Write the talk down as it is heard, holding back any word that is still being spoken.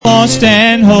lost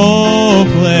and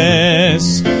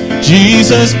hopeless,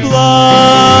 Jesus'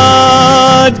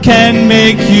 blood can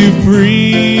make you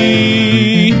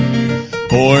free.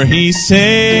 For He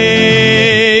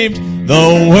saved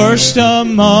the worst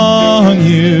among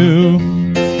you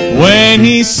when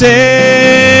He saved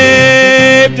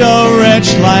a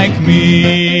wretch like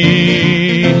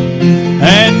me.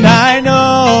 And I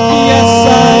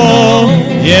know,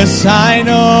 yes I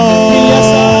know,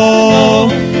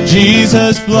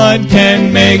 Jesus' blood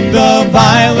can make the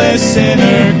vilest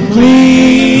sinner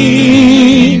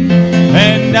clean.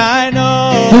 And I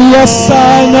know, yes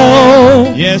I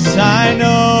know, yes I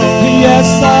know,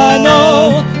 yes I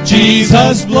know,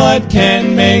 Jesus' blood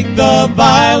can make the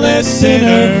vilest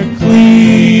sinner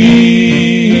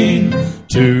clean.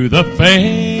 To the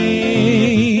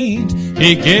faint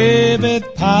He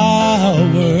giveth power,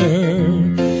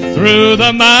 through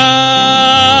the mountains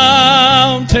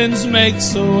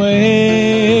makes a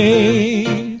way,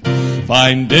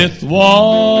 findeth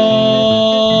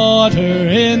water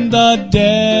in the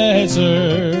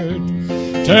desert,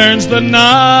 turns the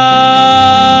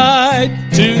night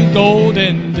to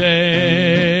golden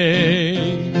day.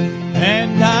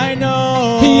 And I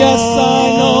know, yes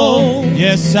I know,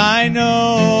 yes I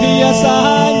know, yes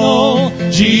I know,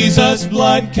 Jesus'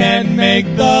 blood can make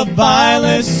the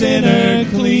vilest sinner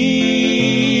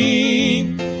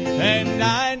clean. And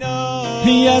I know,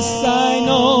 yes I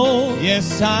know,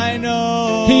 yes I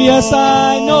know, yes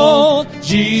I know,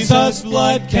 Jesus'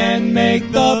 blood can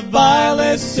make the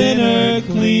vilest sinner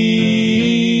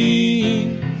clean.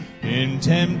 In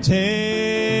temptation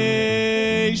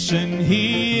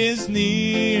He is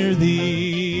near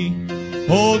thee,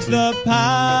 holds the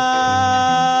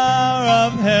power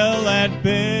of hell at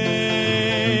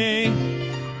bay,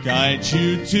 guides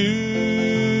you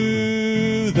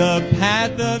to the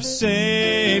path of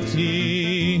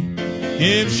safety,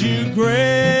 gives you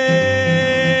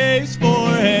grace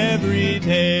for every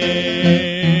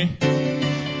day.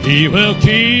 He will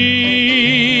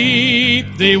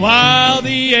keep thee while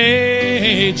the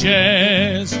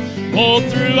ages roll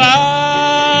throughout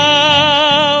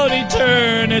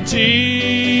eternity.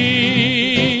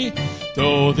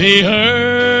 Though the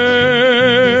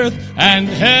earth and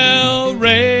hell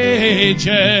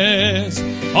rages,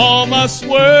 all must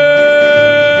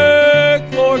work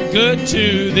for good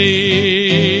to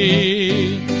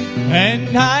thee.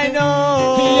 And I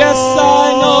know, yes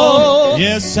I know,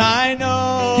 yes I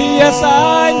know, yes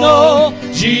I know,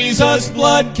 Jesus'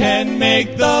 blood can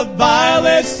make the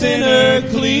vilest sinner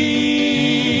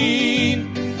clean.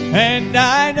 And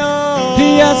I know,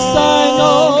 yes I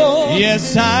know,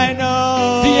 yes I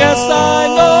know, yes I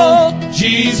know,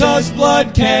 Jesus'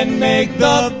 blood can make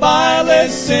the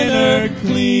vilest sinner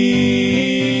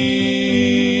clean.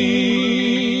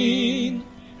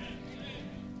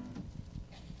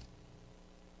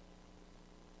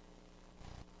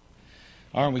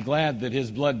 Aren't we glad that His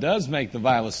blood does make the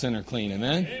vilest sinner clean?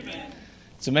 Amen? Amen.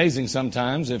 It's amazing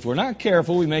sometimes. If we're not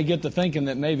careful, we may get to thinking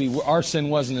that maybe our sin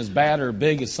wasn't as bad or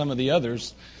big as some of the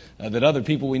others that other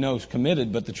people we know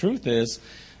committed. But the truth is,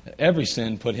 every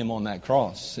sin put Him on that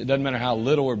cross. It doesn't matter how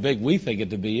little or big we think it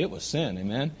to be. It was sin.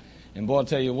 Amen? And boy, I'll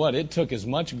tell you what, it took as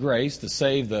much grace to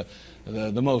save the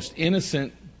most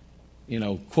innocent,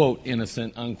 quote,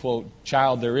 innocent, unquote,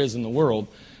 child there is in the world,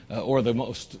 or the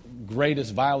most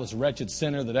greatest, vilest, wretched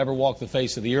sinner that ever walked the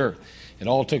face of the earth. It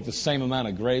all took the same amount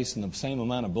of grace and the same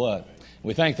amount of blood.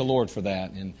 We thank the Lord for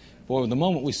that. And boy, the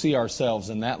moment we see ourselves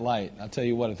in that light, I'll tell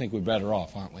you what, I think we're better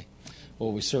off, aren't we?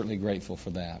 Well, we're certainly grateful for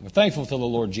that. We're thankful to the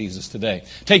Lord Jesus today.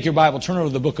 Take your Bible, turn over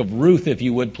to the book of Ruth, if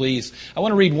you would, please. I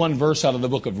want to read one verse out of the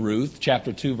book of Ruth,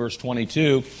 chapter 2, verse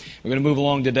 22. We're going to move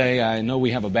along today. I know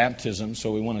we have a baptism,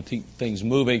 so we want to keep things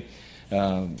moving.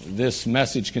 This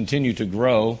message continued to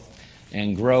grow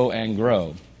and grow and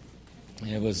grow.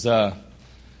 It was, kind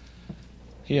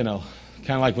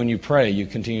of like when you pray, you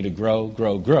continue to grow,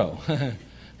 grow, grow.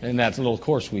 And that's a little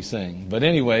chorus we sing. But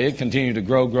anyway, it continued to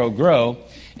grow, grow, grow.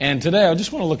 And today I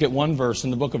just want to look at one verse in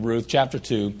the book of Ruth, chapter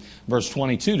 2, verse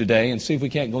 22 today, and see if we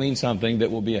can't glean something that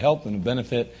will be a help and a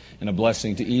benefit and a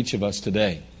blessing to each of us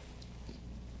today.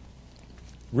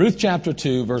 Ruth chapter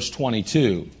 2, verse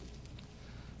 22.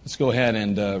 Let's go ahead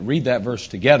and read that verse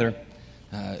together.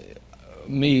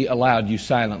 Me aloud, you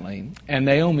silently. And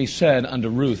Naomi said unto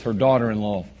Ruth, her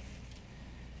daughter-in-law,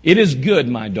 It is good,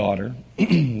 my daughter,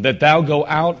 that thou go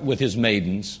out with his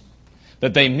maidens,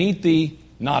 that they meet thee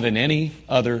not in any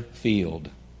other field.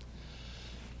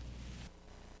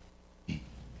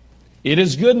 It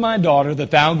is good, my daughter,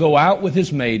 that thou go out with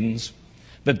his maidens,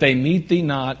 that they meet thee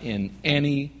not in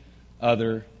any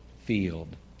other field.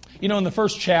 In the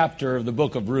first chapter of the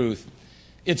book of Ruth,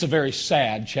 It's a very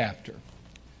sad chapter.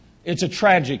 It's a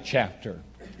tragic chapter.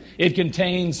 It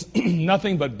contains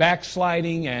nothing but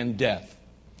backsliding and death.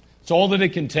 It's all that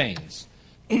it contains.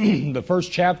 The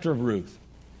first chapter of Ruth.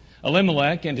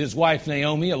 Elimelech and his wife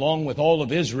Naomi, along with all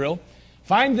of Israel,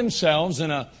 find themselves in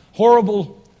a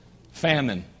horrible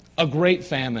famine, a great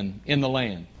famine in the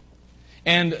land.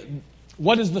 And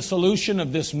what is the solution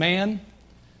of this man,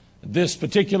 this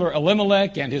particular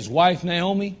Elimelech and his wife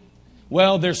Naomi?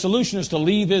 Well, their solution is to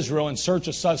leave Israel in search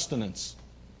of sustenance,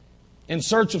 in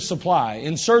search of supply,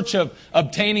 in search of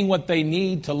obtaining what they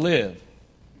need to live.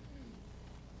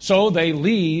 So they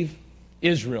leave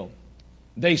Israel.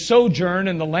 They sojourn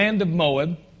in the land of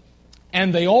Moab,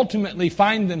 and they ultimately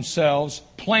find themselves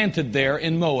planted there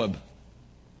in Moab.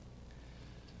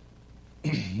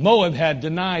 Moab had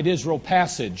denied Israel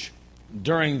passage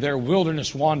during their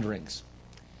wilderness wanderings.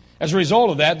 As a result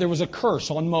of that, there was a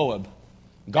curse on Moab.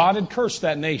 God had cursed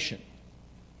that nation.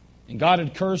 And God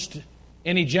had cursed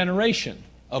any generation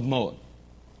of Moab.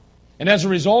 And as a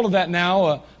result of that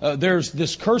now, there's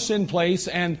this curse in place,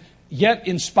 and yet,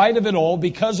 in spite of it all,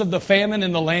 because of the famine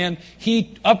in the land,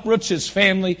 he uproots his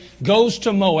family, goes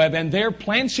to Moab, and there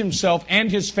plants himself and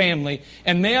his family.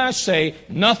 And may I say,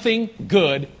 nothing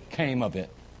good came of it.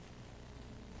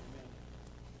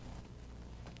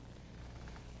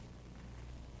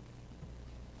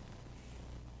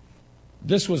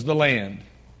 This was the land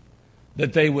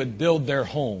that they would build their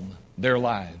home, their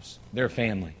lives, their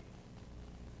family.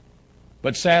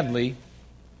 But sadly,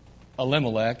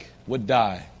 Elimelech would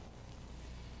die.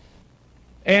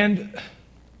 And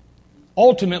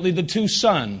ultimately, the two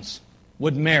sons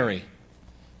would marry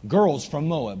girls from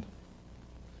Moab.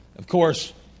 Of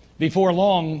course, before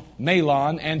long,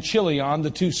 Mahlon and Chilion,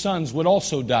 the two sons, would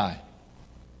also die,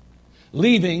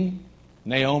 leaving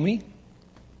Naomi,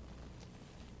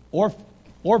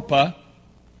 Orpah,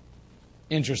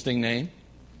 interesting name,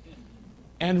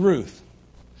 and Ruth.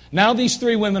 Now these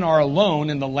three women are alone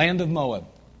in the land of Moab,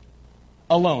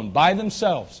 alone, by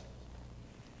themselves.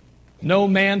 No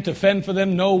man to fend for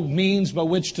them, no means by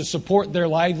which to support their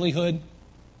livelihood.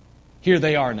 Here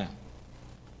they are now.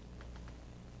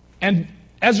 And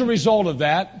as a result of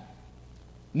that,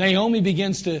 Naomi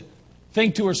begins to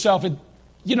think to herself,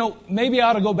 maybe I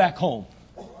ought to go back home.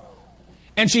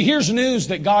 And she hears news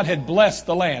that God had blessed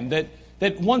the land,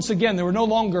 that once again there was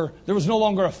no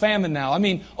longer a famine now. I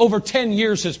mean, over 10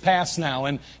 years has passed now,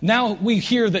 and now we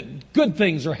hear that good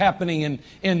things are happening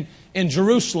in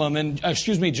Jerusalem and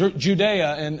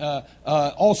Judea, and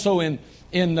also in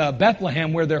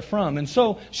Bethlehem, where they're from. And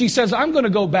so she says, I'm going to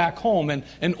go back home.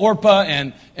 And Orpah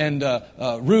and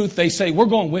Ruth, they say, we're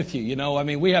going with you.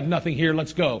 We have nothing here.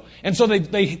 Let's go. And so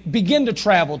they begin to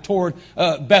travel toward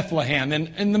Bethlehem.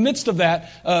 And in the midst of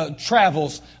that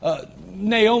travels,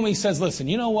 Naomi says, listen,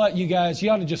 you know what, you guys, you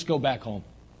ought to just go back home.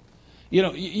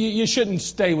 You shouldn't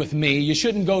stay with me. You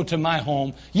shouldn't go to my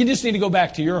home. You just need to go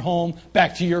back to your home,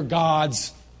 back to your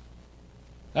gods.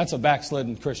 That's a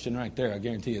backslidden Christian right there, I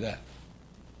guarantee you that.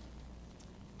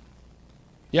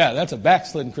 Yeah, that's a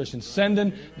backslidden Christian,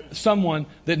 sending someone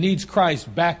that needs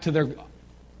Christ back to their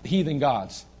heathen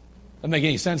gods. Doesn't make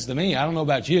any sense to me. I don't know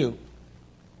about you.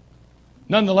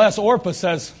 Nonetheless, Orpah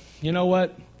says, you know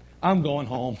what? I'm going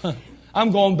home.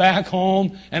 I'm going back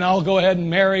home, and I'll go ahead and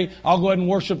marry. I'll go ahead and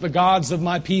worship the gods of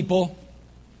my people.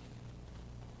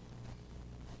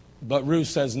 But Ruth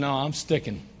says, no, I'm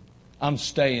sticking. I'm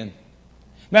staying.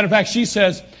 Matter of fact, she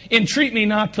says, entreat me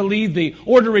not to leave thee,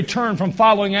 or to return from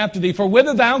following after thee. For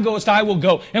whither thou goest, I will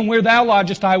go, and where thou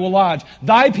lodgest, I will lodge.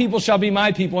 Thy people shall be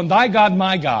my people, and thy God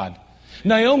my God.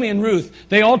 Naomi and Ruth,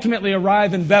 they ultimately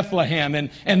arrive in Bethlehem,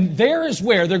 and there is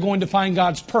where they're going to find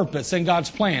God's purpose and God's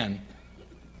plan.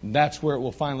 That's where it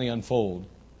will finally unfold.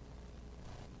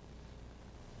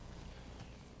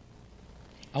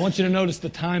 I want you to notice the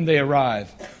time they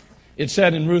arrive. It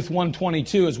said in Ruth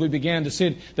 1:22, as we began to see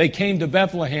it, they came to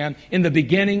Bethlehem in the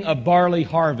beginning of barley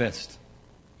harvest.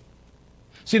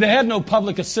 See, they had no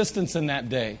public assistance in that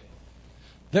day.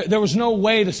 There was no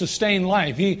way to sustain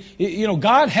life.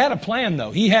 God had a plan,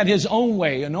 though. He had His own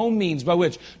way and own means by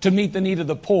which to meet the need of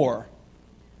the poor.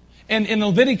 And in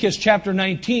Leviticus chapter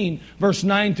 19, verse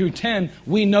 9 through 10,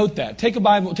 we note that. Take your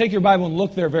Bible and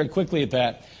look there very quickly at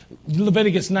that.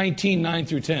 Leviticus 19, 9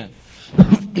 through 10.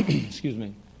 Excuse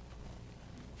me.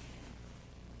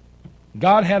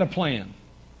 God had a plan.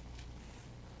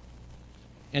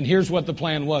 And here's what the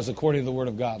plan was according to the Word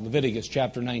of God. Leviticus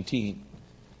chapter 19,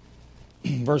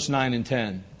 verse 9 and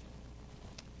 10.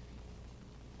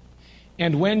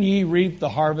 And when ye reap the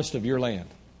harvest of your land,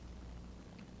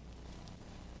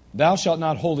 thou shalt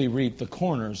not wholly reap the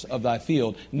corners of thy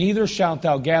field, neither shalt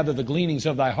thou gather the gleanings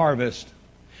of thy harvest.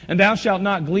 And thou shalt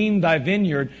not glean thy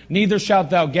vineyard, neither shalt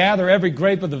thou gather every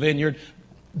grape of the vineyard.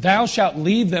 Thou shalt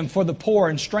leave them for the poor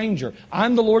and stranger.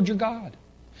 I'm the Lord your God.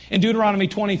 In Deuteronomy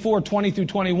 24, 20 through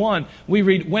 21, we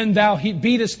read, when thou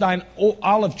beatest thine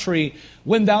olive tree,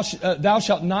 when thou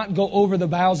shalt not go over the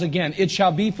boughs again. It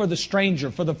shall be for the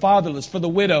stranger, for the fatherless, for the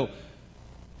widow.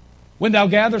 When thou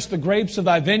gatherest the grapes of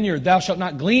thy vineyard, thou shalt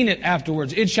not glean it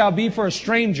afterwards. It shall be for a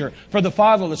stranger, for the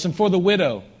fatherless, and for the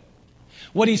widow.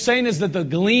 What he's saying is that the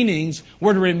gleanings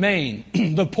were to remain.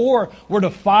 The poor were to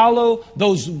follow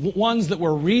those ones that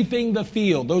were reaping the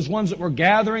field, those ones that were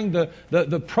gathering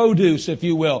the produce, if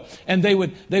you will. And they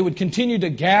would continue to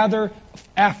gather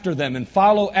after them and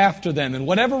follow after them. And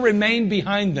whatever remained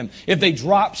behind them, if they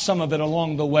dropped some of it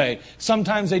along the way,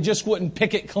 sometimes they just wouldn't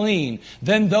pick it clean.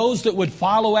 Then those that would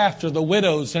follow after, the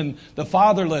widows and the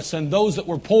fatherless and those that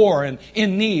were poor and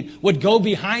in need, would go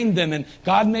behind them. And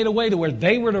God made a way to where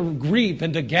they were to reap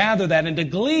and to gather that and to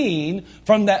glean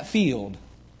from that field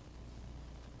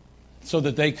so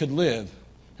that they could live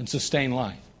and sustain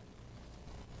life.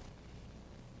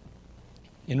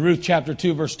 In Ruth chapter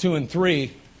 2, verse 2 and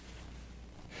 3,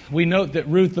 we note that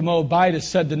Ruth the Moabitess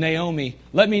said to Naomi,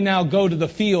 let me now go to the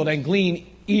field and glean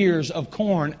ears of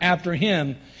corn after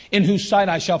him, in whose sight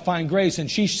I shall find grace. And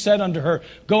she said unto her,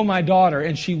 go, my daughter.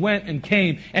 And she went and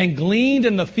came and gleaned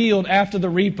in the field after the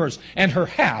reapers. And her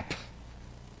hap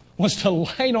was to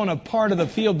light on a part of the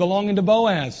field belonging to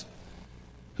Boaz,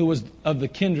 who was of the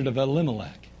kindred of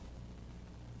Elimelech.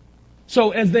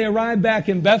 So as they arrive back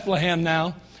in Bethlehem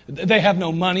now, they have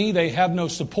no money, they have no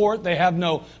support, they have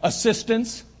no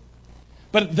assistance.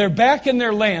 But they're back in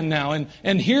their land now.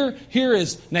 And here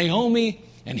is Naomi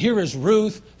and here is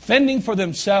Ruth fending for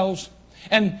themselves.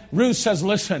 And Ruth says,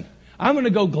 listen, I'm going to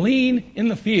go glean in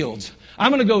the fields.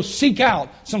 I'm going to go seek out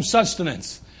some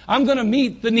sustenance. I'm going to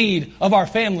meet the need of our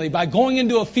family by going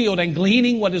into a field and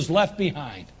gleaning what is left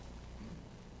behind.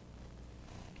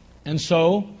 And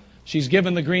so she's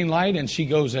given the green light and she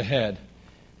goes ahead.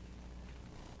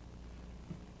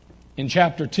 In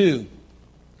chapter 2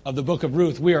 of the book of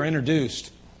Ruth, we are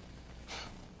introduced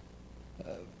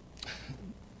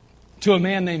to a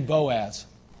man named Boaz.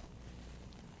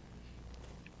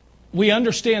 We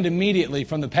understand immediately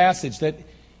from the passage that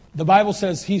the Bible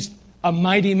says he's a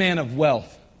mighty man of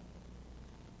wealth.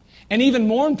 And even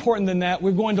more important than that,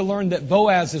 we're going to learn that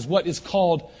Boaz is what is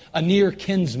called a near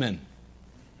kinsman.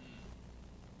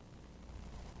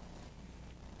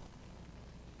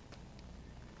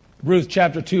 Ruth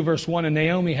chapter 2 verse 1, and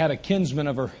Naomi had a kinsman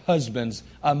of her husband's,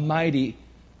 a mighty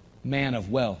man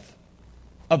of wealth,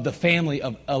 of the family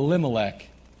of Elimelech,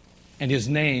 and his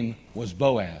name was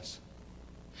Boaz.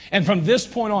 And from this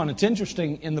point on, it's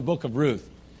interesting in the book of Ruth,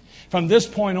 from this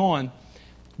point on,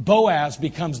 Boaz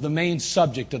becomes the main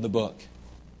subject of the book.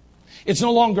 It's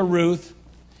no longer Ruth,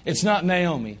 it's not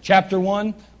Naomi. Chapter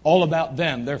 1, all about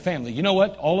them, their family. You know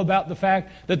what? All about the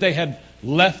fact that they had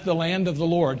left the land of the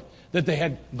Lord, that they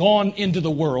had gone into the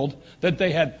world, that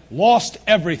they had lost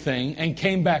everything and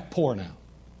came back poor now.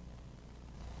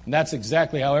 And that's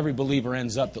exactly how every believer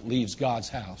ends up that leaves God's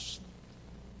house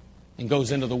and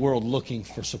goes into the world looking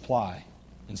for supply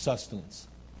and sustenance.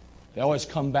 They always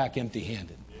come back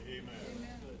empty-handed.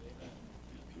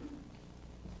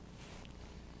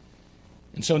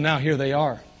 And so now here they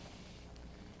are.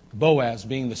 Boaz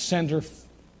being the center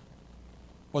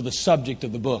or the subject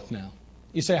of the book now.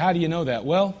 You say, how do you know that?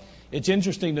 Well, it's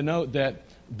interesting to note that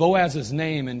Boaz's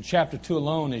name in chapter 2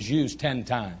 alone is used 10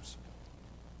 times.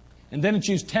 And then it's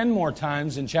used 10 more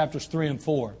times in chapters 3 and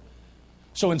 4.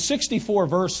 So in 64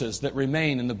 verses that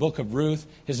remain in the book of Ruth,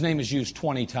 his name is used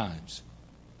 20 times.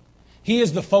 He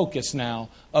is the focus now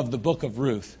of the book of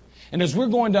Ruth. And as we're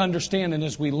going to understand and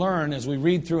as we learn, as we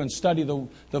read through and study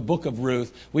the book of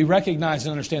Ruth, we recognize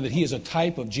and understand that he is a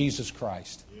type of Jesus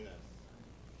Christ.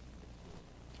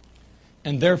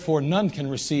 And therefore, none can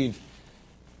receive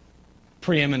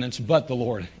preeminence but the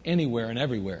Lord, anywhere and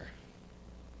everywhere.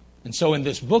 And so in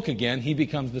this book again, he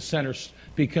becomes center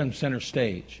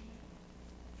stage.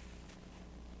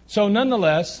 So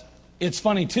nonetheless, it's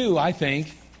funny too, I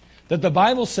think, that the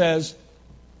Bible says,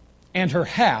 and her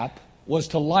hap was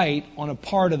to light on a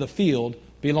part of the field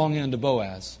belonging unto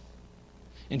Boaz.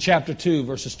 In chapter 2,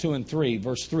 verses 2 and 3,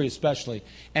 verse 3 especially,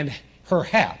 and her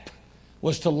hap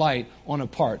was to light on a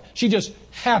part. She just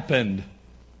happened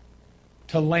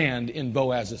to land in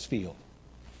Boaz's field.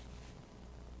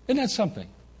 Isn't that something?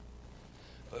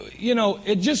 You know,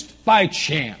 it just by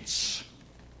chance,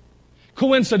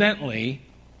 coincidentally,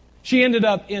 she ended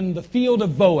up in the field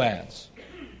of Boaz.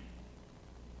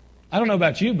 I don't know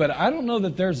about you, but I don't know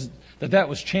that that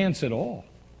was chance at all.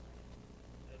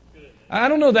 I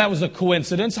don't know that was a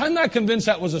coincidence. I'm not convinced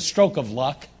that was a stroke of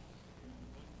luck.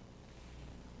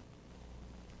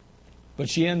 But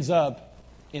she ends up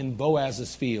in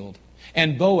Boaz's field.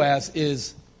 And Boaz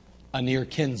is a near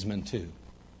kinsman too.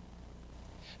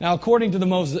 Now, according to the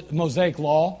Mosaic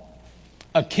law,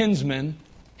 a kinsman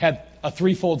had a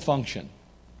threefold function.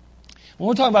 When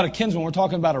we're talking about a kinsman, we're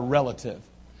talking about a relative,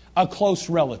 a close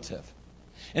relative.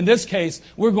 In this case,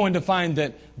 we're going to find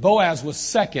that Boaz was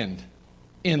second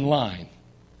in line.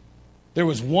 There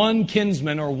was one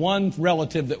kinsman or one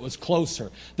relative that was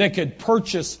closer, that could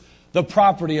purchase the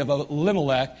property of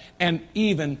Elimelech and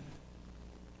even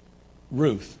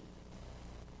Ruth.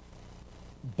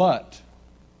 But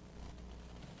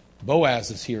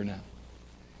Boaz is here now,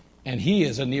 and he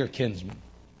is a near kinsman.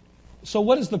 So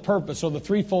what is the purpose or the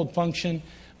threefold function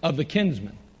of the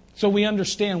kinsman? So we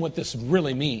understand what this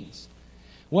really means.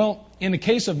 Well, in the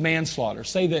case of manslaughter,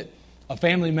 say that a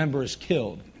family member is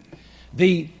killed,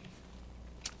 the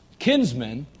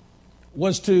kinsman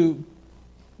was to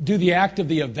do the act of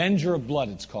the avenger of blood,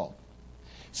 it's called.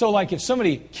 So like if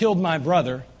somebody killed my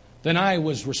brother, then I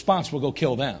was responsible to go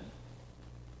kill them.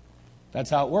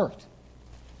 That's how it worked.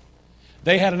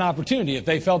 They had an opportunity. If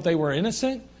they felt they were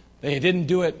innocent, they didn't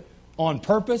do it on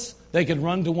purpose, they could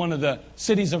run to one of the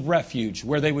cities of refuge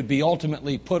where they would be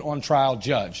ultimately put on trial,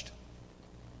 judged.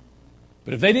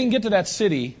 But if they didn't get to that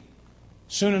city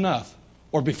soon enough,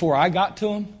 or before I got to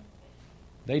them,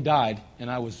 they died, and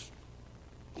I was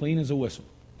clean as a whistle.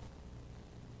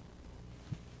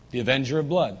 The avenger of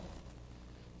blood.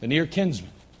 The near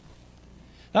kinsman.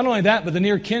 Not only that, but the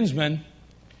near kinsman,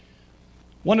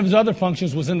 one of his other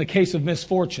functions was in the case of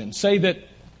misfortune. Say that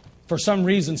for some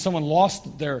reason someone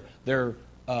lost their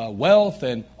wealth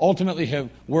and ultimately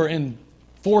were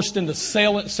forced into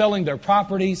selling their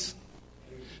properties.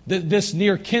 This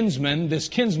near kinsman, this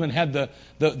kinsman had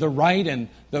the right and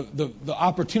the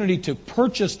opportunity to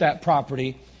purchase that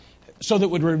property so that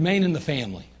it would remain in the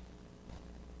family.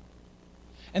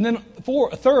 And then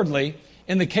thirdly,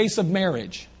 in the case of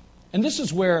marriage, and this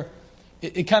is where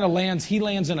it kind of lands, he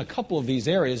lands in a couple of these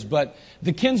areas, but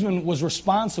the kinsman was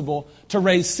responsible to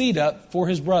raise seed up for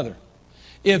his brother.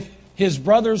 If his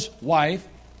brother's wife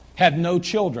had no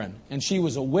children and she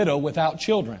was a widow without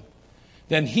children,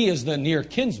 then he, as the near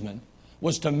kinsman,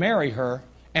 was to marry her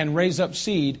and raise up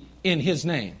seed in his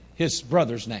name, his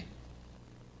brother's name.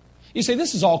 You say,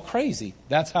 this is all crazy.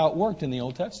 That's how it worked in the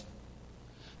Old Testament.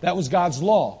 That was God's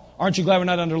law. Aren't you glad we're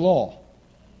not under law?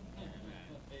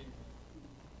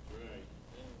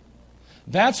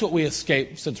 That's what we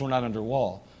escape since we're not under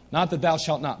law. Not that thou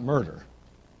shalt not murder.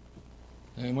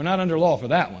 And we're not under law for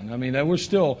that one. I mean, we're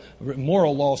still,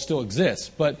 moral law still exists,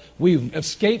 but we've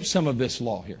escaped some of this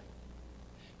law here.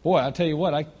 Boy, I'll tell you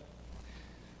what,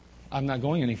 I'm not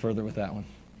going any further with that one.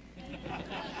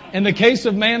 In the case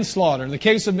of manslaughter, in the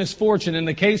case of misfortune, in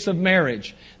the case of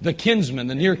marriage, the kinsman,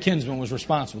 the near kinsman was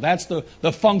responsible. That's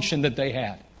the function that they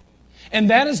had. And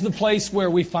that is the place where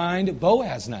we find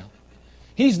Boaz now.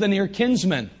 He's the near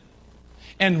kinsman.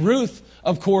 And Ruth,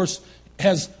 of course,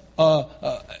 is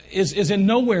in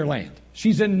nowhere land.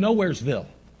 She's in Nowheresville.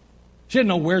 She didn't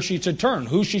know where she should turn,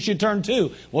 who she should turn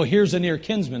to. Well, here's a near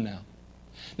kinsman now.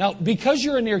 Now, because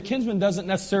you're a near kinsman doesn't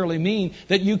necessarily mean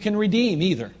that you can redeem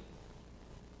either.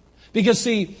 Because,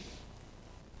 see,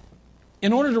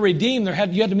 in order to redeem, you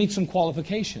had to meet some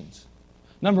qualifications.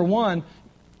 Number one,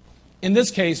 in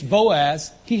this case,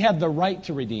 Boaz, he had the right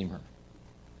to redeem her.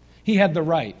 He had the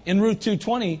right. In Ruth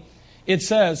 2:20, it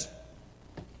says,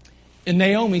 and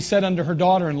Naomi said unto her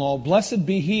daughter-in-law, Blessed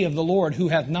be he of the Lord, who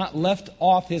hath not left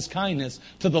off his kindness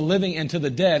to the living and to the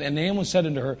dead. And Naomi said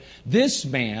unto her,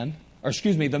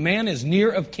 the man is near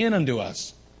of kin unto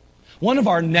us, one of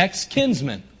our next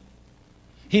kinsmen.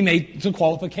 He made the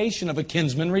qualification of a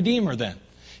kinsman redeemer then.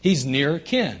 He's near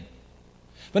kin.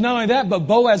 But not only that, but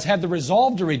Boaz had the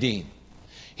resolve to redeem.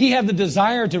 He had the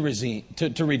desire to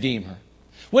redeem her.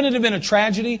 Wouldn't it have been a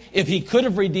tragedy if he could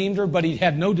have redeemed her, but he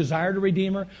had no desire to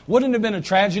redeem her? Wouldn't it have been a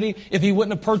tragedy if he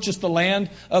wouldn't have purchased the land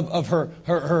of her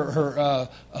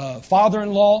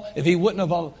father-in-law? If he wouldn't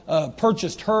have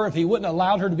purchased her? If he wouldn't have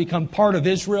allowed her to become part of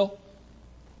Israel?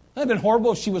 That would have been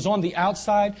horrible if she was on the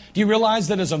outside. Do you realize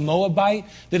that as a Moabite,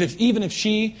 that even if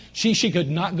she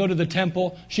could not go to the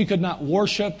temple, she could not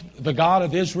worship the God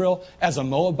of Israel as a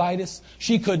Moabitess?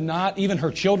 She could not, even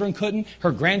her children couldn't,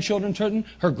 her grandchildren couldn't,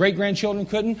 her great-grandchildren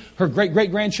couldn't, her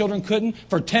great-great-grandchildren couldn't.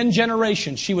 For 10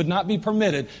 generations, she would not be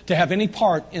permitted to have any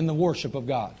part in the worship of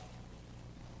God.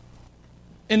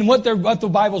 And what the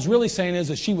Bible's really saying is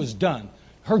that she was done.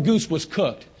 Her goose was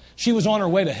cooked. She was on her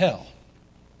way to hell.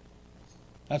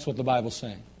 That's what the Bible's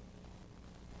saying.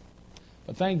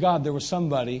 But thank God there was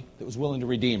somebody that was willing to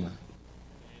redeem her.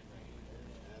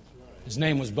 His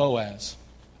name was Boaz.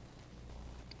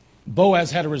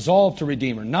 Boaz had a resolve to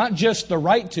redeem her. Not just the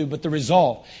right to, but the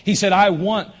resolve. He said, I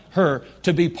want her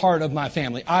to be part of my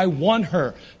family. I want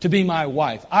her to be my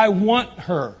wife. I want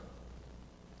her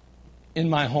in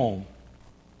my home.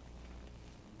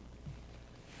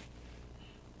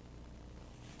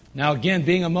 Now again,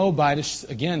 being a Moabite,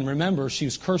 again, remember, she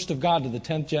was cursed of God to the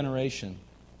 10th generation.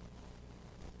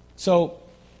 So,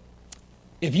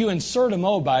 if you insert a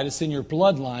Moabite in your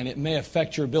bloodline, it may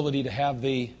affect your ability to have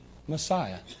the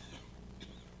Messiah.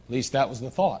 At least that was the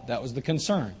thought. That was the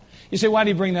concern. You say, why do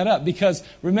you bring that up? Because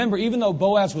remember, even though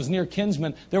Boaz was near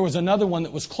kinsman, there was another one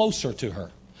that was closer to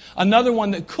her. Another one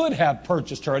that could have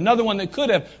purchased her. Another one that could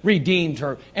have redeemed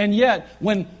her. And yet,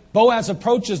 when Boaz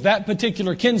approaches that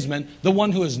particular kinsman, the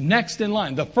one who is next in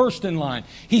line, the first in line,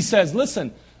 he says,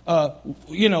 listen,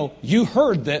 you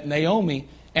heard that Naomi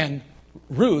and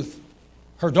Ruth,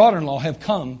 her daughter-in-law, have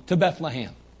come to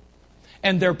Bethlehem.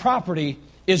 And their property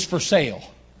is for sale.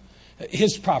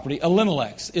 His property,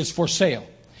 Elimelech's, is for sale.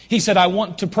 He said, I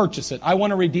want to purchase it. I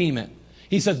want to redeem it.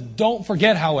 He says, don't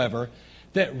forget, however,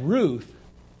 that Ruth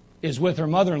is with her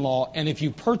mother-in-law, and if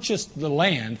you purchase the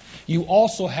land, you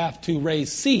also have to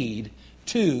raise seed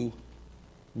to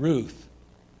Ruth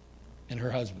and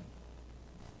her husband.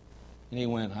 And he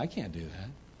went, I can't do that.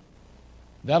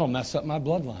 That'll mess up my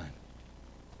bloodline.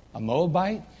 A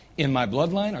Moabite in my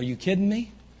bloodline? Are you kidding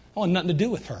me? I want nothing to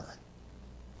do with her.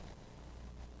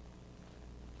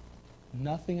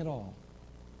 Nothing at all.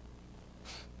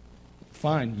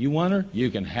 Fine, you want her?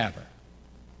 You can have her.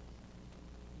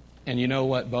 And you know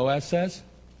what Boaz says?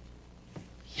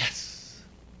 Yes.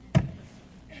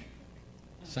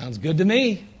 Sounds good to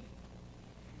me.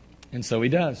 And so he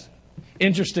does.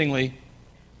 Interestingly,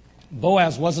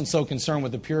 Boaz wasn't so concerned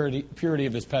with the purity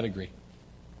of his pedigree.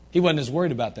 He wasn't as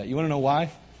worried about that. You want to know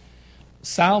why?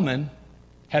 Salmon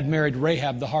had married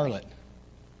Rahab the harlot.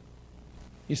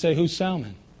 You say, who's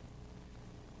Salmon?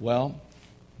 Well,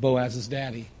 Boaz's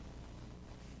daddy.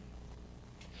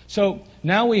 So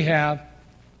now we have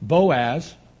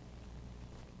Boaz,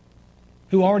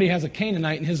 who already has a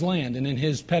Canaanite in his land and in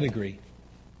his pedigree.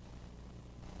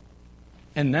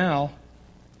 And now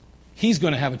he's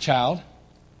going to have a child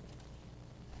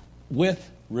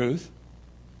with Ruth.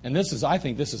 And I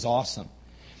think this is awesome.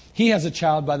 He has a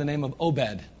child by the name of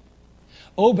Obed.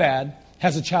 Obed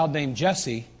has a child named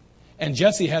Jesse, and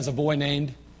Jesse has a boy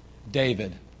named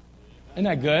David. Isn't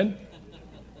that good?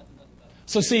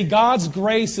 So see, God's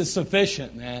grace is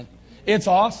sufficient, man. It's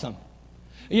awesome.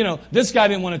 You know, this guy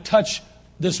didn't want to touch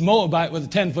this Moabite with a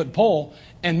 10-foot pole.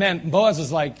 And man, Boaz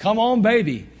is like, come on,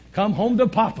 baby. Come home to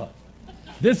Papa.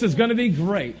 This is going to be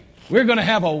great. We're going to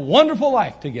have a wonderful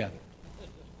life together.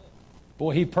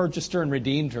 Boy, he purchased her and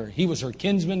redeemed her. He was her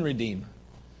kinsman redeemer.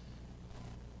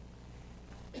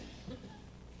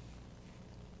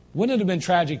 Wouldn't it have been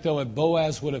tragic, though, if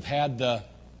Boaz would have had the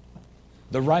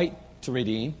right to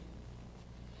redeem?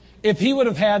 If he would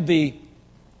have had the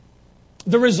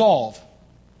resolve,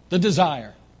 the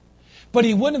desire, but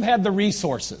he wouldn't have had the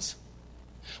resources.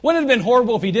 Wouldn't it have been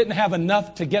horrible if he didn't have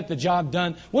enough to get the job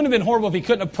done? Wouldn't it have been horrible if he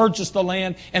couldn't have purchased the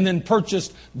land and then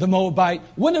purchased the Moabite?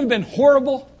 Wouldn't it have been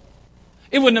horrible?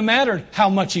 It wouldn't have mattered how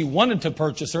much he wanted to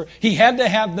purchase her. He had to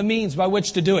have the means by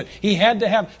which to do it. He had to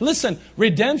have... Listen,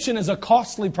 redemption is a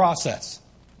costly process.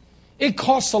 It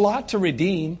costs a lot to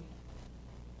redeem.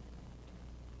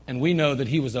 And we know that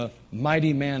he was a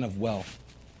mighty man of wealth.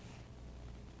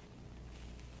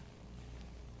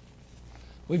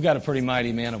 We've got a pretty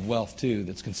mighty man of wealth, too,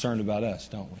 that's concerned about us,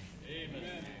 don't we? Amen.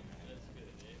 That's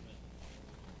good. Amen.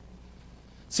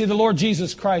 See, the Lord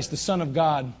Jesus Christ, the Son of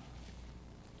God,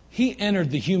 He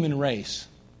entered the human race.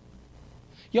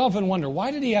 You often wonder,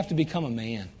 why did He have to become a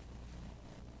man?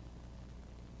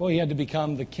 Well, He had to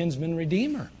become the kinsman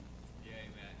redeemer.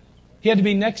 He had to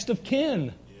be next of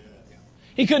kin.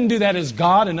 He couldn't do that as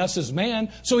God and us as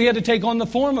man, so He had to take on the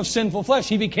form of sinful flesh.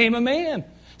 He became a man.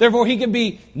 Therefore, He could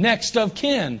be next of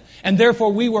kin. And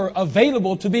therefore, we were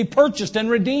available to be purchased and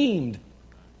redeemed.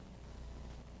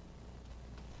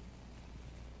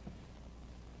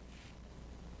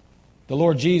 The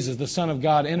Lord Jesus, the Son of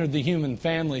God, entered the human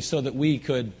family so that we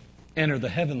could enter the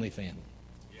heavenly family.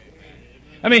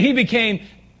 I mean, He became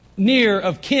near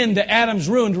of kin to Adam's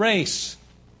ruined race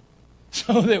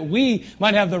so that we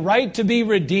might have the right to be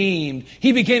redeemed.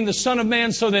 He became the Son of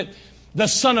Man so that the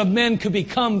Son of Men could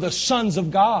become the sons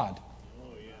of God. Oh,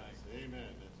 yes. Amen.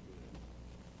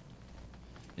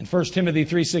 In 1 Timothy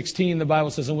 3:16, the Bible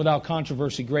says, and without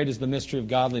controversy, great is the mystery of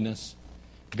godliness.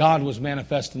 God was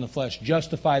manifest in the flesh,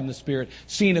 justified in the Spirit,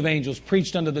 seen of angels,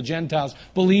 preached unto the Gentiles,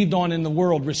 believed on in the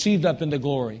world, received up into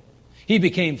glory. He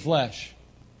became flesh.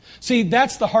 See,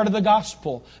 that's the heart of the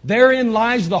gospel. Therein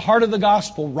lies the heart of the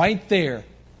gospel, right there.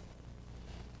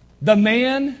 The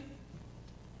man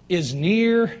is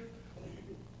near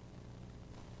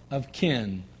of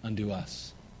kin unto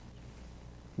us,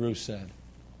 Ruth said.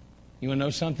 You want to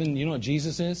know something? You know what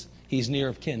Jesus is? He's near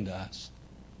of kin to us.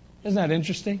 Isn't that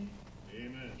interesting?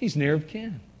 Amen. He's near of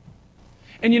kin.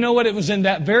 And you know what? It was in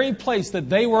that very place that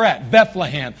they were at,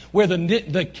 Bethlehem, where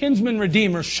the kinsman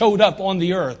redeemer showed up on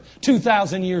the earth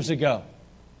 2,000 years ago.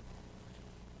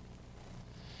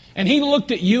 And He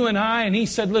looked at you and I and He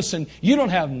said, listen, you don't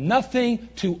have nothing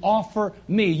to offer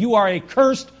me. You are a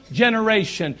cursed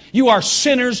generation. You are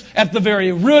sinners at the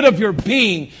very root of your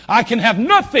being. I can have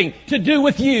nothing to do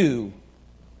with you.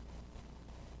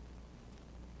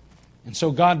 And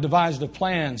so God devised a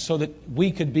plan so that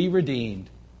we could be redeemed.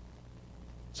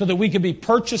 So that we could be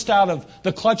purchased out of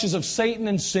the clutches of Satan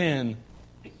and sin.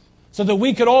 So that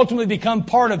we could ultimately become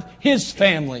part of His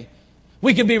family.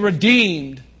 We could be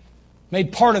redeemed,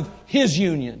 made part of His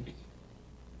union.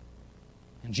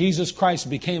 And Jesus Christ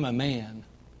became a man.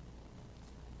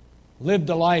 Lived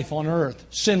a life on earth,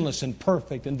 sinless and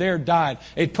perfect, and there died,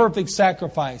 a perfect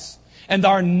sacrifice. And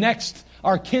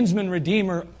our kinsman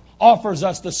redeemer offers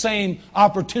us the same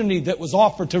opportunity that was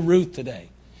offered to Ruth today.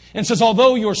 And says,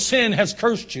 although your sin has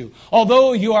cursed you,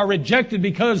 although you are rejected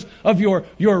because of your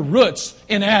roots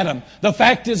in Adam, the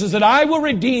fact is that I will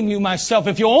redeem you myself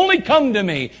if you only come to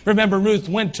me. Remember, Ruth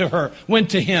went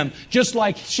to him, just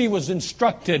like she was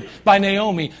instructed by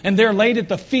Naomi, and there laid at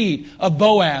the feet of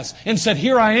Boaz and said,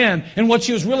 here I am. And what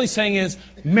she was really saying is,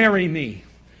 marry me,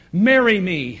 marry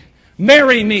me,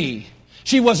 marry me.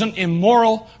 She wasn't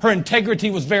immoral. Her integrity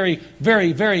was very,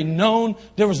 very, very known.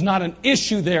 There was not an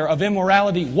issue there of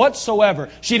immorality whatsoever.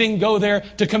 She didn't go there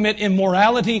to commit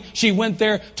immorality. She went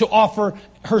there to offer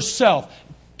herself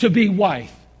to be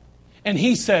wife. And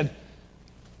he said,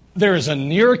 there is a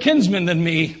nearer kinsman than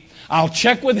me. I'll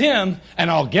check with him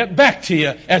and I'll get back to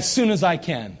you as soon as I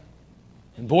can.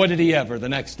 And boy, did he ever the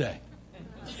next day.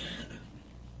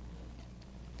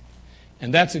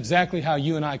 And that's exactly how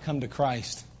you and I come to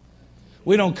Christ.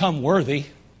 We don't come worthy.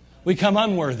 We come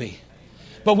unworthy.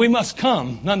 But we must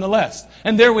come nonetheless.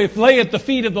 And there we lay at the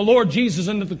feet of the Lord Jesus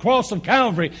and at the cross of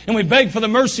Calvary. And we beg for the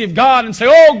mercy of God and say,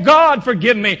 oh God,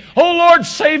 forgive me. Oh Lord,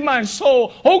 save my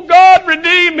soul. Oh God,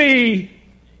 redeem me.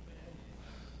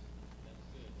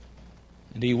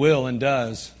 And He will and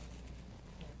does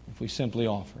if we simply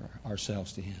offer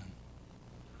ourselves to Him.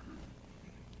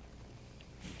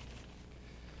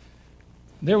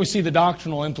 There we see the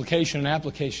doctrinal implication and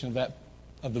application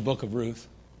of the book of Ruth.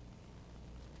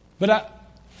 But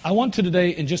I want to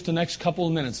today, in just the next couple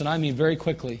of minutes, and I mean very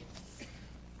quickly,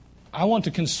 I want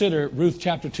to consider Ruth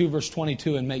chapter 2, verse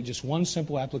 22 and make just one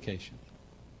simple application.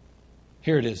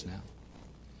 Here it is now.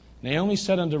 Naomi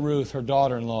said unto Ruth, her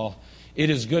daughter-in-law, it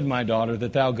is good, my daughter,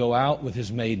 that thou go out with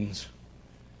his maidens,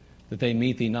 that they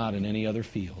meet thee not in any other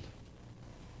field.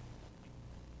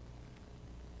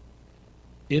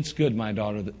 It's good, my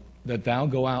daughter, that thou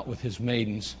go out with his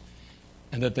maidens,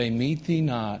 and that they meet thee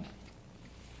not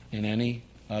in any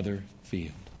other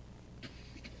field.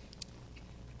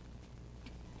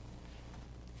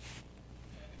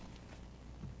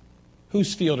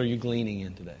 Whose field are you gleaning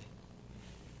in today?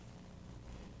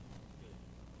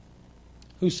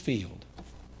 Whose field?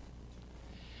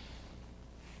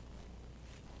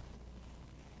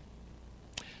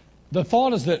 The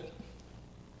thought is that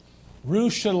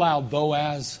Ruth should allow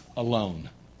Boaz alone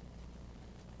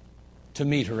to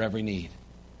meet her every need.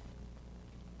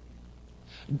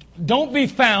 Don't be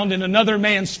found in another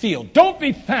man's field. Don't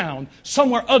be found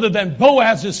somewhere other than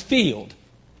Boaz's field.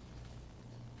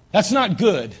 That's not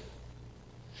good.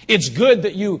 It's good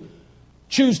that you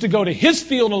choose to go to his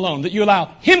field alone, that you allow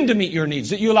him to meet your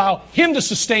needs, that you allow him to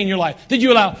sustain your life, that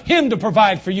you allow him to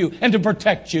provide for you and to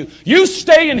protect you. You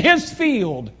stay in his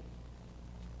field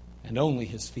and only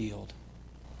his field.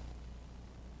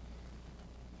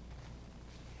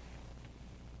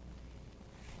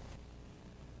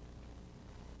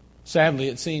 Sadly,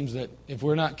 it seems that if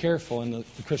we're not careful in the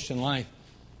Christian life,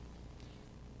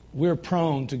 we're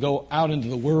prone to go out into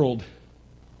the world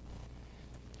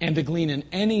and to glean in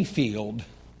any field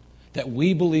that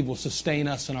we believe will sustain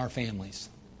us and our families.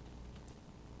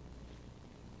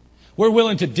 We're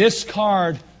willing to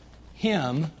discard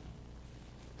him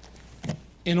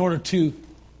in order to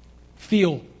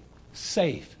feel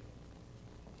safe,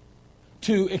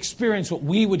 to experience what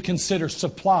we would consider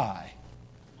supply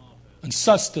and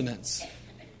sustenance.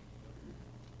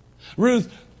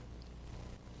 Ruth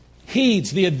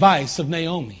heeds the advice of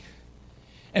Naomi.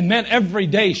 And man, every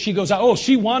day she goes out. Oh,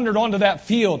 she wandered onto that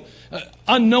field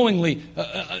unknowingly,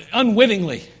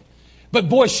 unwittingly. But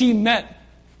boy, she met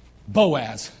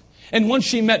Boaz. And once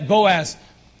she met Boaz,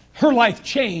 her life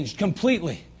changed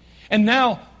completely. And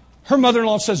now her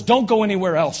mother-in-law says, don't go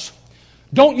anywhere else.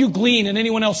 Don't you glean in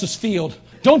anyone else's field.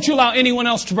 Don't you allow anyone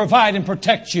else to provide and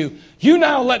protect you. You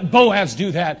now let Boaz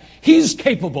do that. He's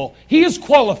capable. He is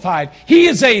qualified. He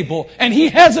is able. And he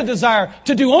has a desire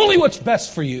to do only what's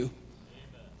best for you.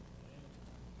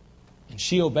 And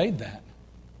she obeyed that.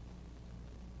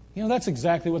 You know, that's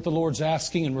exactly what the Lord's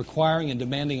asking and requiring and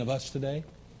demanding of us today.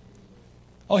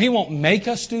 Oh, He won't make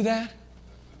us do that.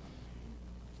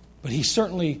 But He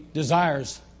certainly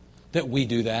desires that we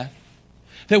do that.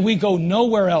 That we go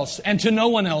nowhere else and to no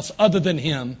one else other than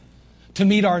Him to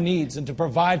meet our needs and to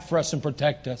provide for us and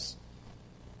protect us.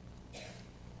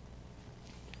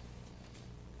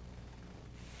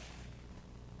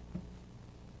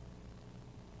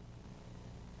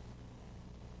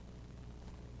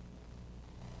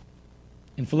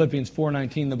 In Philippians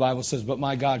 4:19, the Bible says, but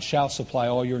my God shall supply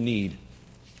all your need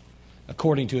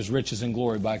according to His riches and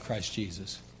glory by Christ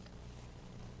Jesus.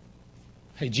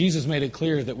 Hey, Jesus made it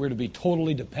clear that we're to be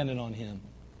totally dependent on Him.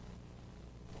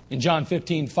 In John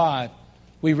 15:5,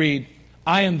 we read,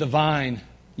 I am the vine,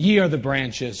 ye are the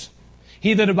branches.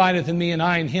 He that abideth in me and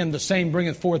I in him, the same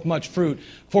bringeth forth much fruit.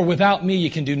 For without me ye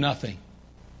can do nothing.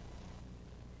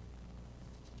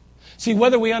 See,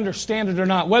 whether we understand it or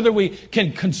not, whether we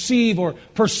can conceive or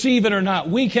perceive it or not,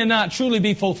 we cannot truly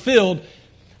be fulfilled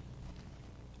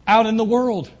out in the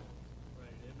world.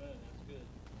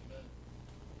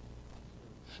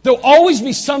 There'll always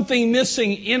be something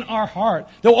missing in our heart.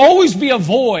 There'll always be a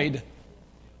void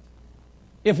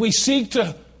if we seek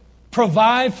to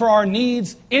provide for our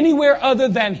needs anywhere other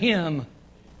than Him.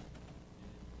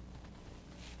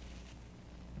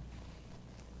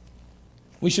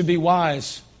 We should be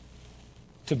wise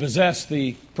to possess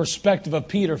the perspective of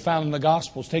Peter found in the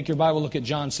Gospels. Take your Bible, look at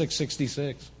John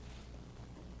 6:66.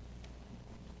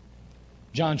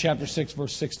 John chapter 6,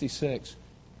 verse 66.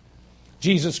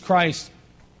 Jesus Christ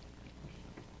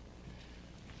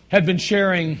had been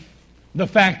sharing the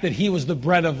fact that He was the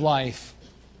bread of life.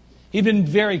 He'd been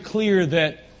very clear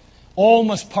that all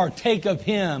must partake of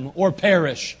Him or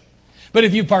perish. But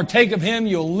if you partake of Him,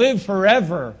 you'll live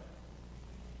forever.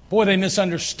 Boy, they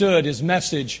misunderstood His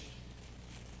message.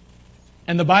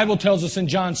 And the Bible tells us in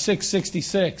John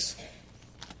 6:66,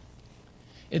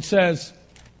 it says,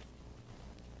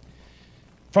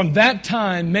 from that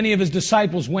time many of His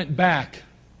disciples went back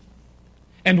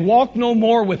and walked no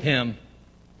more with Him.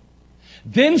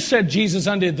 Then said Jesus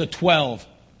unto the 12,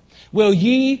 will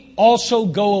ye also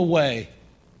go away?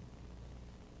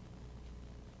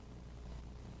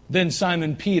 Then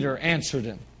Simon Peter answered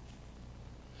Him,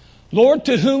 Lord,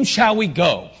 to whom shall we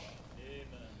go? Amen.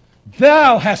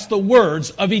 Thou hast the words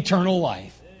of eternal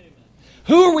life. Amen.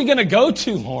 Who are we going to go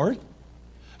to, Lord?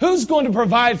 Who's going to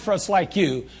provide for us like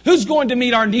You? Who's going to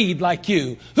meet our need like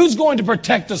You? Who's going to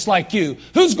protect us like You?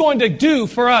 Who's going to do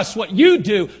for us what You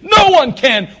do? No one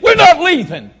can. We're not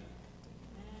leaving.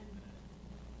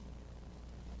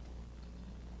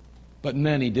 But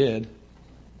many did.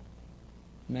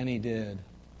 Many did.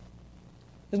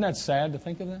 Isn't that sad to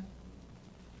think of that?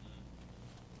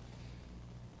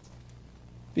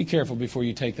 Be careful before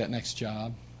you take that next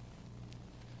job.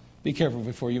 Be careful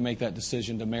before you make that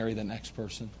decision to marry the next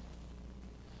person.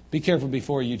 Be careful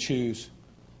before you choose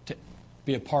to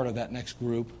be a part of that next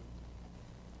group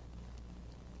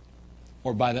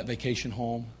or buy that vacation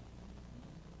home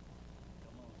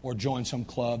or join some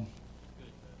club.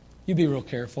 You be real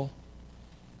careful.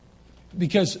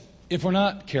 Because if we're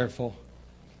not careful,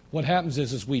 what happens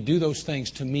is we do those things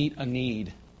to meet a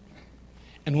need.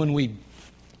 And when we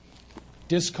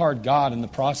discard God in the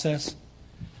process,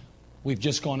 we've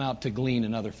just gone out to glean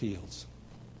in other fields.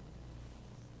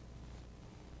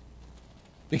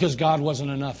 Because God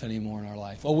wasn't enough anymore in our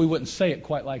life. Oh, we wouldn't say it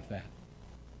quite like that.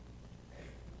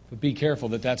 But be careful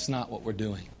that that's not what we're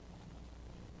doing.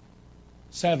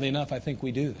 Sadly enough, I think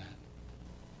we do that.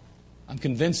 I'm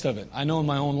convinced of it. I know in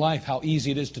my own life how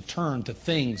easy it is to turn to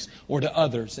things or to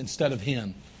others instead of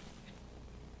Him.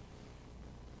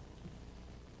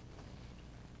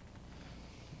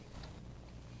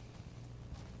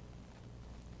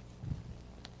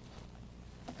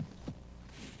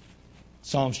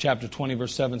 Psalms chapter 20,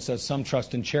 verse 7 says, some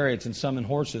trust in chariots and some in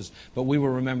horses, but we will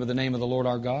remember the name of the Lord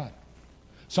our God.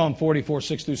 Psalm 44,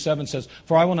 6 through 7 says,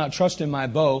 "For I will not trust in my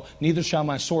bow, neither shall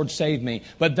my sword save me.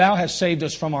 But thou hast saved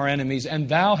us from our enemies, and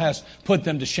thou hast put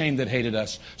them to shame that hated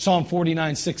us." Psalm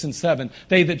 49, 6 and 7,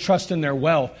 "They that trust in their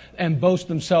wealth and boast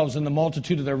themselves in the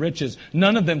multitude of their riches,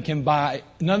 none of them can by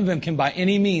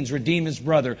any means redeem his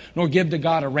brother, nor give to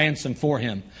God a ransom for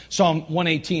him." Psalm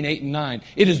 118, 8 and 9,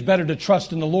 "It is better to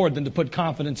trust in the Lord than to put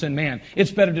confidence in man.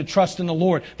 It's better to trust in the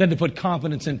Lord than to put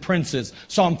confidence in princes."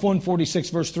 Psalm 146,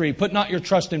 verse 3, "Put not your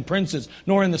trust in princes,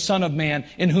 nor in the Son of Man,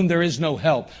 in whom there is no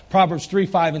help." Proverbs 3,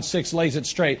 5, and 6 lays it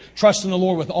straight. "Trust in the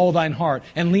Lord with all thine heart,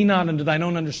 and lean not unto thine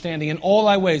own understanding. In all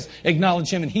thy ways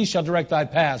acknowledge him, and he shall direct thy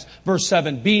paths." Verse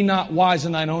 7, "Be not wise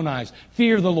in thine own eyes.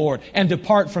 Fear the Lord, and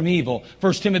depart from evil."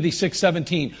 1 Timothy 6,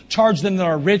 17, "Charge them that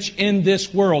are rich in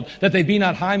this world, that they be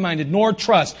not high-minded, nor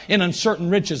trust in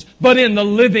uncertain riches, but in the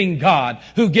living God,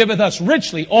 who giveth us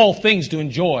richly all things to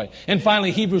enjoy." And finally,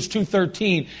 Hebrews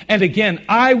 2:13, "And again,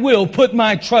 I will put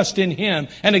my trust in him.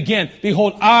 And again,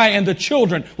 behold, I and the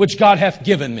children which God hath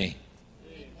given me."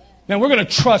 Man, we're going to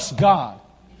trust God.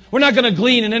 We're not going to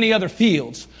glean in any other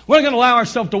fields. We're not going to allow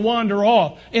ourselves to wander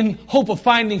off in hope of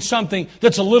finding something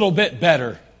that's a little bit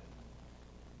better.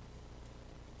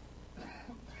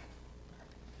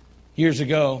 Years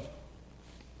ago,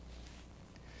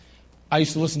 I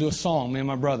used to listen to a song, me and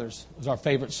my brothers. It was our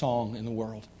favorite song in the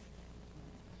world.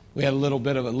 We had a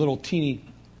little teeny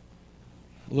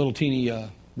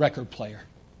record player.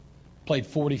 Played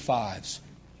 45s.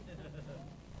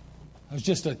 I was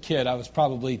just a kid. I was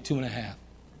probably 2.5.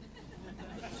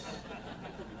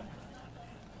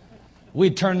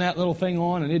 We'd turn that little thing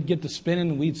on and it'd get to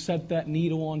spinning and we'd set that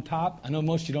needle on top. I know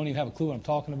most of you don't even have a clue what I'm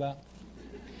talking about.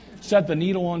 Set the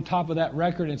needle on top of that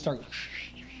record and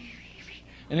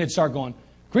it'd start going,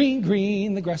 "Green,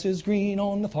 green, the grass is green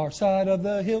on the far side of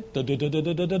the hill.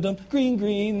 Da-da-da-da-da-da-dum. Green,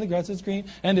 green, the grass is green,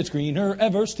 and it's greener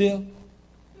ever still."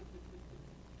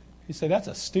 You say, that's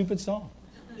a stupid song.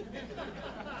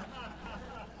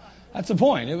 That's the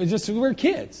point. It was just, we were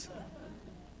kids.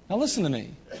 Now listen to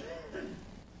me.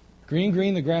 Green,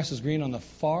 green, the grass is green on the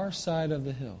far side of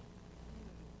the hill.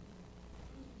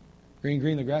 Green,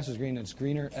 green, the grass is green, and it's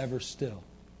greener ever still.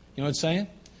 You know what it's saying?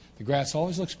 The grass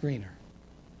always looks greener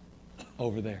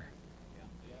over there.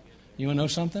 You want to know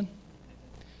something?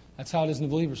 That's how it is in the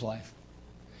believer's life.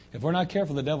 If we're not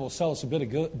careful, the devil will sell us a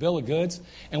bill of goods,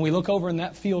 and we look over in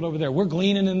that field over there. We're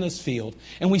gleaning in this field,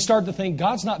 and we start to think,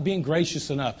 God's not being gracious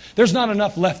enough. There's not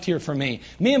enough left here for me.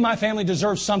 Me and my family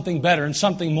deserve something better and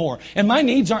something more, and my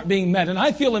needs aren't being met, and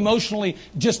I feel emotionally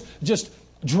just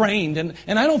drained, and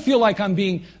I don't feel like I'm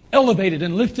being elevated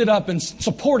and lifted up and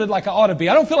supported like I ought to be.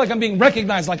 I don't feel like I'm being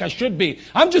recognized like I should be.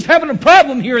 I'm just having a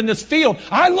problem here in this field.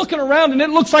 I'm looking around, and it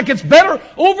looks like it's better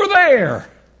over there.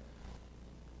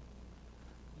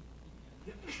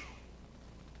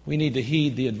 We need to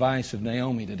heed the advice of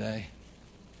Naomi today.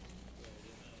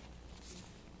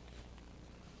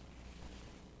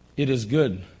 "It is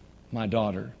good, my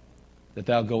daughter, that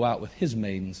thou go out with his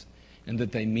maidens, and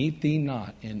that they meet thee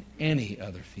not in any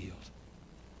other field."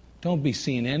 Don't be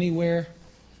seen anywhere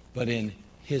but in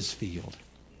his field.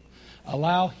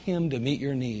 Allow him to meet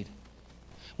your need.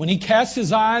 When he casts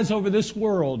his eyes over this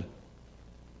world,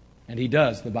 and he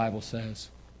does, the Bible says,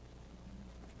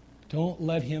 don't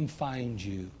let him find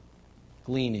you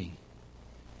gleaning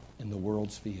in the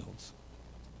world's fields.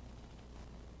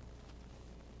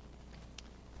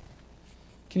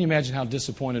 Can you imagine how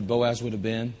disappointed Boaz would have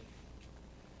been?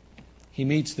 He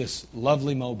meets this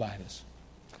lovely Moabitess.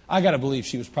 I got to believe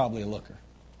she was probably a looker.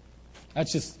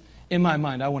 That's just, in my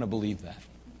mind, I want to believe that.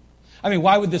 I mean,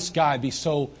 why would this guy be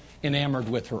so enamored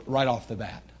with her right off the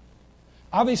bat?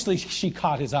 Obviously, she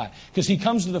caught his eye. Because he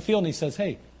comes to the field and he says,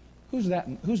 "Hey, who's that?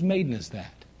 Whose maiden is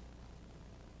that?"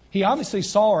 He obviously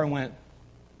saw her and went,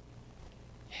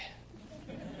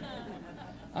 "Yeah.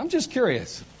 I'm just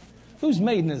curious. Whose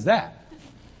maiden is that?"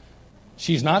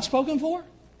 She's not spoken for?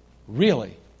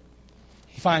 Really?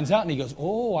 He finds out and he goes,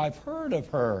 "Oh, I've heard of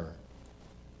her.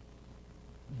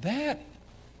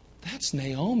 That's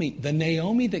Naomi. The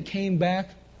Naomi that came back,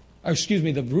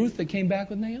 the Ruth that came back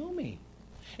with Naomi.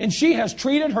 And she has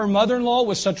treated her mother-in-law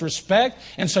with such respect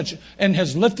and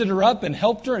has lifted her up and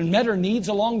helped her and met her needs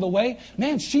along the way.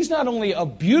 Man, she's not only a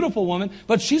beautiful woman,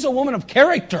 but she's a woman of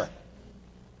character."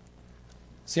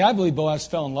 See, I believe Boaz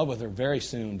fell in love with her very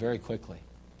soon, very quickly.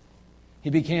 He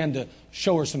began to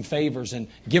show her some favors and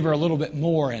give her a little bit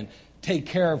more and take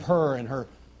care of her and her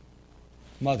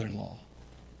mother-in-law.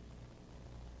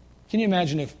 Can you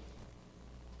imagine if,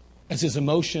 as his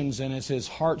emotions and as his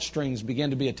heartstrings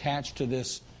began to be attached to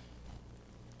this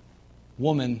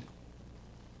woman,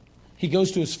 he goes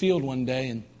to his field one day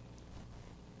and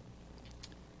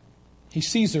He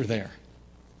sees her there.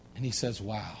 And he says,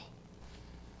 wow,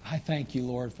 I thank you,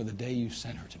 Lord, for the day you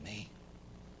sent her to me.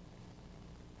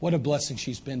 What a blessing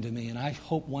she's been to me, and I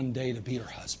hope one day to be her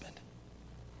husband.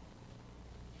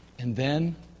 And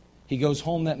then he goes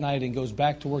home that night and goes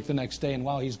back to work the next day. And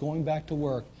while he's going back to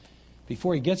work,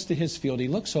 before he gets to his field, he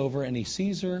looks over and he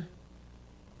sees her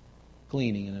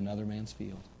gleaning in another man's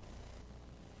field.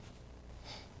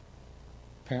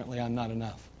 Apparently, I'm not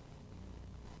enough.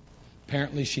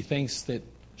 Apparently, she thinks that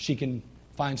she can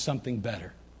find something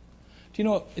better. Do you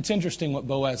know, it's interesting what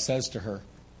Boaz says to her.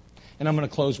 And I'm going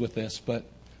to close with this, but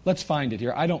let's find it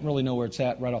here. I don't really know where it's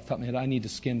at right off the top of my head. I need to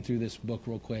skim through this book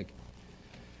real quick.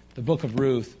 The book of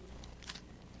Ruth.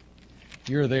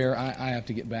 You're there. I have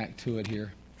to get back to it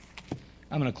here.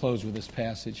 I'm going to close with this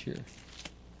passage here.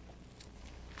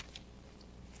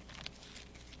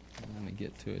 Let me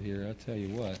get to it here. I'll tell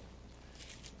you what.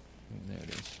 There it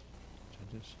is.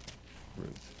 Judges,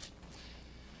 Ruth.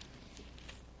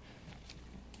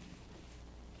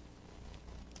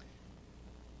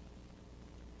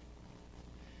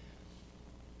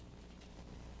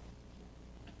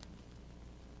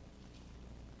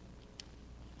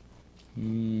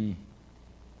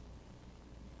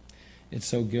 It's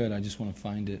so good. I just want to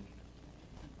find it.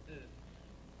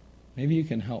 Maybe you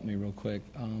can help me real quick.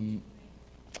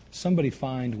 Somebody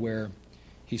find where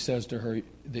he says to her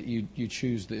that you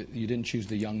didn't choose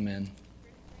the young men.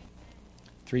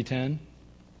 3:10.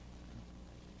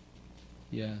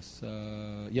 Yes.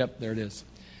 Yep. There it is.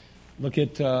 Look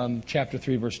at chapter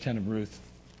 3, verse 10 of Ruth.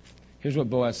 Here's what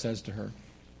Boaz says to her.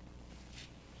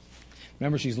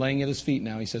 Remember, she's laying at his feet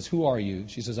now. He says, "Who are you?"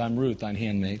 She says, "I'm Ruth, thine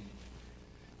handmaid,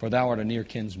 for thou art a near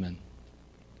kinsman."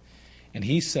 And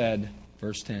he said,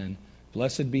 verse 10,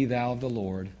 "Blessed be thou of the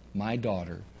Lord, my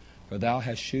daughter, for thou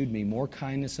hast shewed me more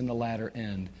kindness in the latter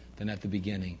end than at the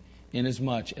beginning,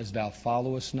 inasmuch as thou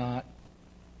followest not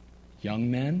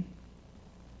young men,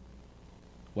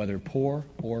 whether poor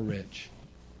or rich."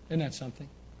 Isn't that something?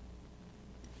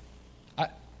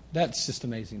 That's just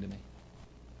amazing to me.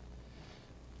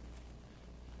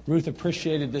 Ruth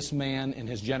appreciated this man and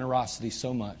his generosity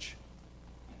so much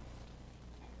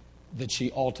that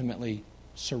she ultimately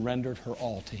surrendered her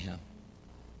all to him.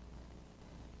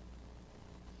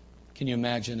 Can you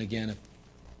imagine again if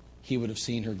he would have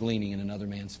seen her gleaning in another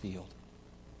man's field?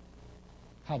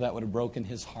 How that would have broken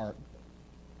his heart.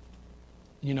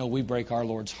 You know, we break our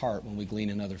Lord's heart when we glean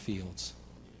in other fields.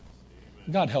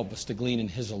 God help us to glean in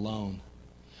His alone.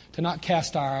 To not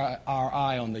cast our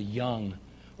eye on the young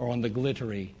or on the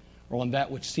glittery or on that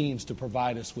which seems to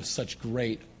provide us with such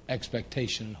great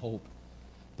expectation and hope,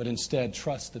 but instead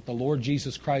trust that the Lord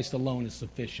Jesus Christ alone is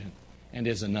sufficient and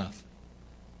is enough.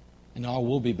 And all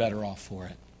will be better off for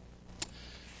it.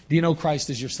 Do you know Christ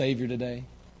is your Savior today?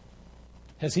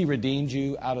 Has He redeemed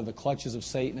you out of the clutches of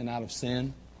Satan and out of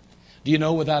sin? Do you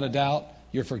know without a doubt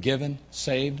you're forgiven,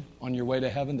 saved, on your way to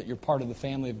heaven, that you're part of the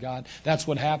family of God? That's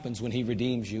what happens when He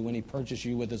redeems you, when He purchased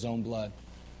you with His own blood.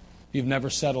 If you've never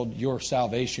settled your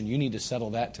salvation, you need to settle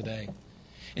that today.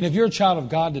 And if you're a child of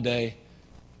God today,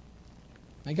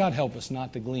 may God help us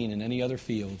not to glean in any other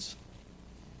fields,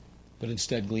 but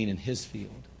instead glean in His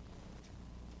field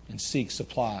and seek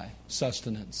supply,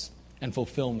 sustenance, and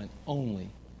fulfillment only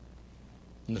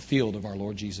in the field of our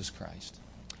Lord Jesus Christ.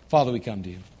 Father, we come to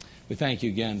You. We thank You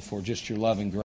again for just Your love and grace.